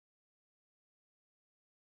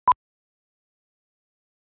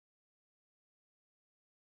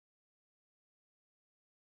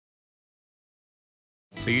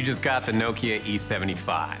So you just got the Nokia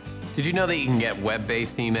E75. Did you know that you can get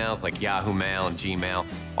web-based emails like Yahoo Mail and Gmail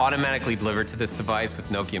automatically delivered to this device with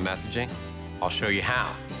Nokia messaging? I'll show you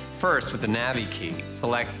how. First, with the Navi key,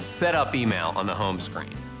 select Set Up Email on the home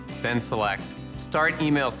screen. Then select Start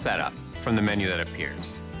Email Setup from the menu that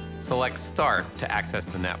appears. Select Start to access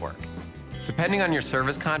the network. Depending on your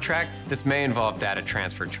service contract, this may involve data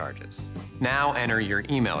transfer charges. Now enter your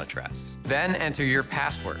email address. Then enter your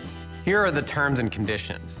password. Here are the terms and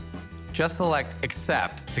conditions. Just select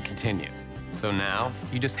Accept to continue. So now,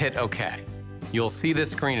 you just hit OK. You'll see this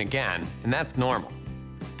screen again, and that's normal.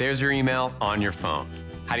 There's your email on your phone.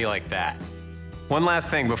 How do you like that? One last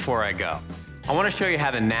thing before I go. I want to show you how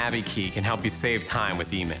the Navi key can help you save time with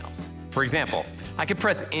emails. For example, I could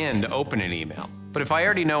press In to open an email, but if I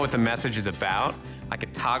already know what the message is about, I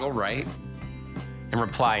could toggle right and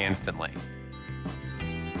reply instantly.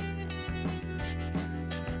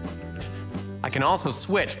 I can also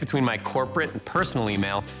switch between my corporate and personal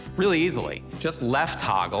email really easily. Just left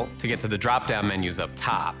toggle to get to the drop-down menus up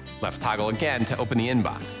top. Left toggle again to open the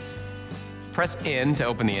inbox. Press In to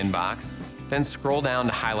open the inbox, then scroll down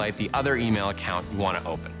to highlight the other email account you want to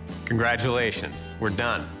open. Congratulations, we're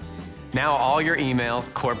done. Now all your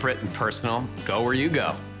emails, corporate and personal, go where you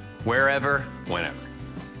go. Wherever, whenever.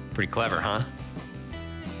 Pretty clever, huh?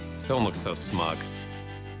 Don't look so smug.